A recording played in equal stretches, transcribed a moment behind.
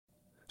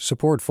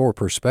Support for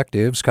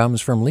Perspectives comes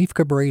from Leif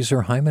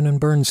Cabraser, Hyman and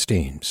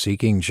Bernstein,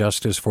 seeking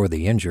justice for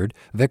the injured,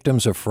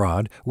 victims of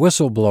fraud,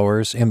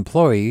 whistleblowers,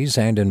 employees,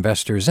 and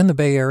investors in the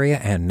Bay Area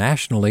and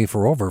nationally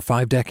for over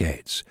 5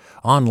 decades.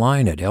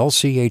 Online at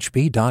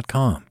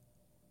lchb.com.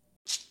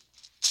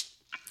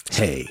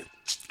 Hey,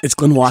 it's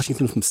Glenn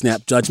Washington from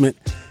Snap Judgment,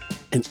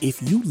 and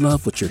if you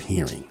love what you're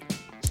hearing,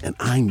 and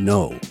I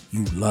know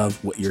you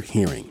love what you're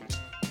hearing,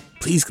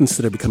 please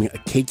consider becoming a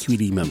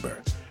KQED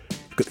member.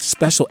 Get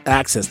special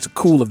access to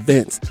cool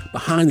events,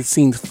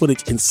 behind-the-scenes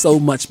footage, and so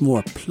much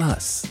more.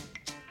 Plus,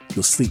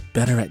 you'll sleep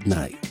better at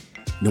night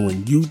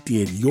knowing you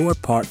did your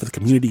part for the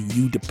community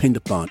you depend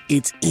upon.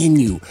 It's in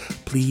you.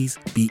 Please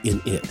be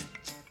in it.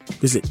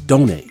 Visit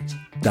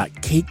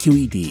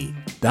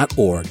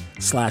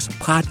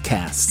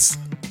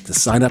donate.kqed.org/podcasts to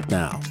sign up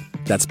now.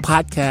 That's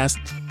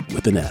podcast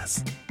with an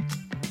S.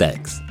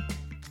 Thanks.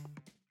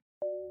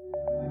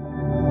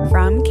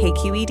 From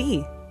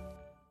KQED.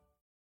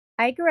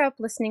 I grew up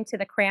listening to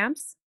The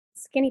Cramps,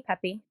 Skinny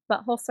Puppy,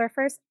 Butthole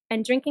Surfers,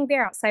 and drinking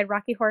beer outside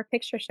Rocky Horror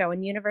Picture Show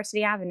on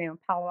University Avenue in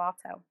Palo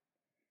Alto.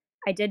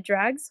 I did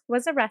drugs,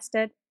 was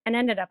arrested, and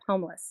ended up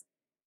homeless.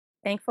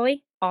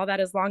 Thankfully, all that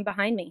is long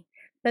behind me,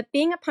 but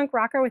being a punk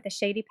rocker with a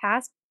shady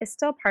past is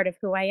still part of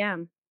who I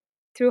am.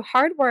 Through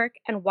hard work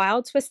and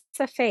wild twists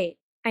of fate,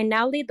 I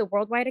now lead the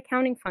worldwide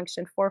accounting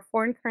function for a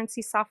foreign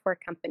currency software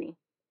company.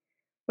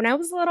 When I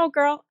was a little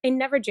girl, I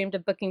never dreamed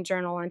of booking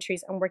journal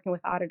entries and working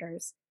with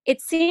auditors. It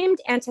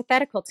seemed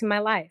antithetical to my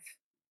life.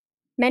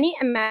 Many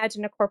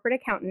imagine a corporate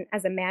accountant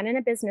as a man in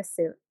a business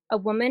suit, a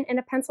woman in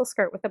a pencil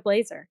skirt with a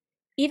blazer,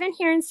 even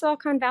here in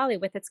Silicon Valley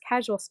with its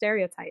casual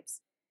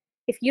stereotypes.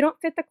 If you don't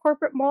fit the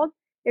corporate mold,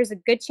 there's a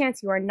good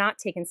chance you are not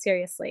taken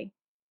seriously.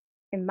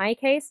 In my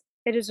case,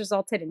 it has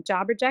resulted in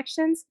job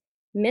rejections,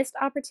 missed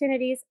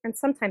opportunities, and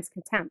sometimes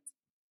contempt.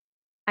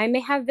 I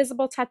may have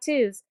visible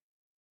tattoos,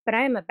 but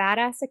I am a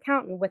badass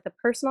accountant with a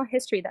personal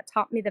history that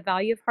taught me the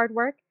value of hard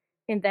work,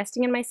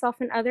 investing in myself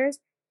and others,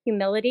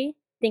 humility,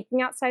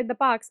 thinking outside the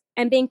box,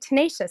 and being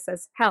tenacious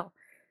as hell.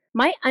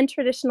 My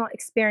untraditional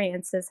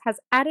experiences has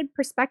added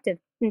perspective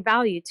and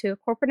value to a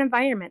corporate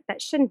environment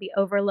that shouldn't be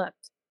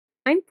overlooked.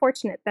 I'm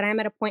fortunate that I'm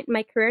at a point in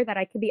my career that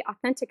I can be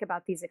authentic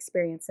about these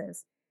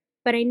experiences,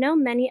 but I know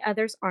many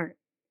others aren't.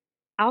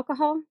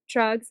 Alcohol,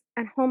 drugs,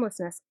 and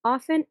homelessness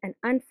often and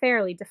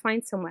unfairly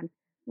define someone,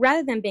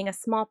 rather than being a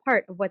small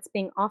part of what's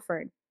being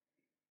offered.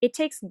 It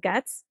takes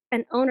guts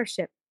and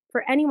ownership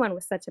for anyone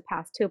with such a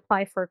past to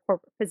apply for a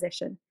corporate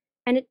position,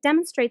 and it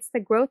demonstrates the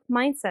growth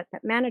mindset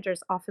that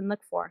managers often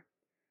look for.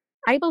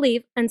 I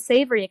believe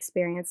unsavory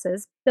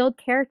experiences build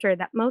character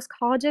that most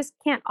colleges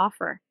can't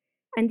offer,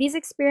 and these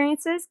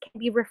experiences can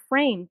be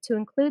reframed to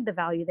include the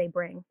value they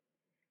bring.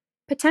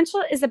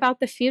 Potential is about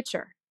the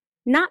future,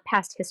 not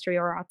past history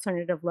or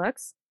alternative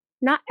looks.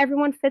 Not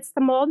everyone fits the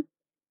mold,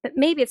 but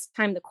maybe it's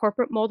time the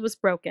corporate mold was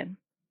broken.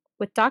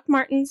 With Doc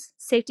Martens,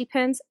 safety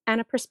pins,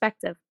 and a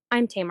perspective,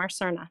 I'm Tamar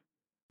Cerna.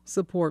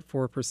 Support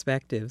for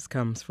Perspectives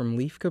comes from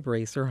Leif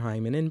Cabraser,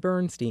 Hyman and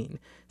Bernstein,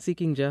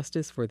 seeking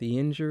justice for the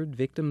injured,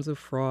 victims of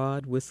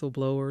fraud,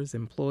 whistleblowers,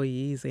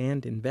 employees,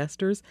 and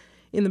investors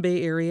in the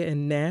Bay Area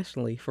and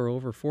nationally for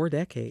over 4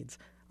 decades.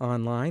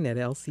 Online at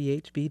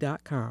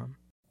lchb.com.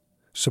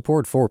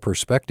 Support for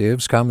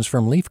Perspectives comes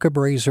from Leif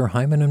Cabraser,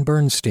 Hyman and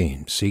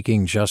Bernstein,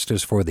 seeking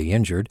justice for the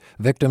injured,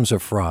 victims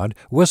of fraud,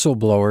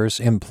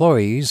 whistleblowers,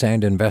 employees,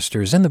 and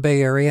investors in the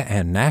Bay Area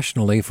and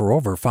nationally for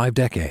over 5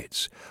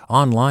 decades.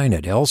 Online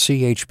at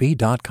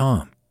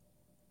lchb.com.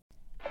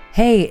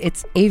 Hey,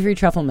 it's Avery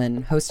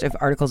Trufelman, host of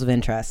Articles of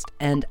Interest,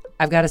 and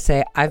I've got to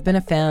say, I've been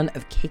a fan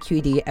of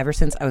KQED ever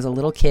since I was a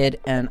little kid,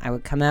 and I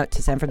would come out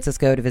to San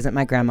Francisco to visit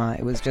my grandma.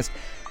 It was just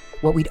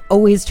what we'd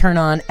always turn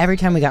on every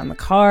time we got in the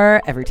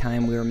car, every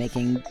time we were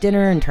making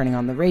dinner and turning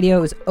on the radio.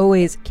 It was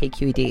always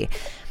KQED.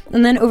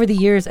 And then over the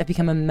years, I've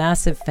become a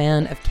massive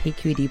fan of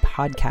KQED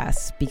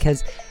podcasts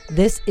because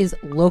this is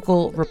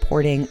local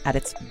reporting at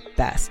its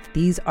best.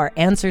 These are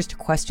answers to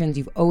questions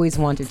you've always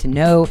wanted to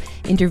know,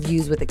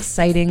 interviews with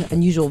exciting,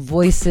 unusual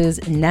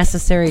voices,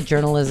 necessary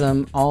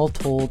journalism, all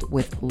told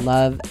with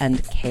love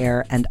and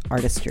care and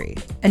artistry.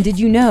 And did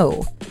you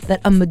know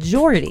that a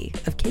majority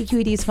of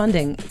KQED's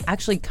funding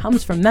actually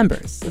comes from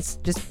members? It's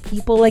just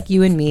people like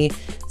you and me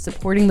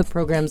supporting the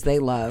programs they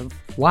love,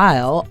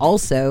 while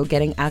also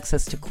getting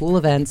access to cool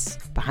events,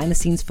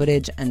 behind-the-scenes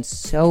footage, and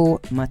so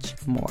much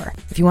more.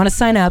 If you want to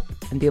sign up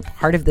and be a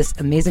part of this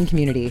amazing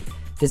community,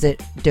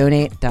 visit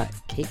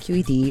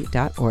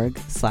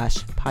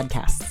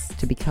donate.kqed.org/podcasts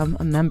to become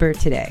a member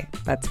today.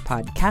 That's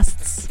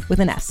podcasts with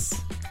an S.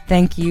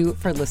 Thank you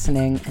for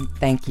listening, and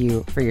thank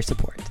you for your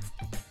support.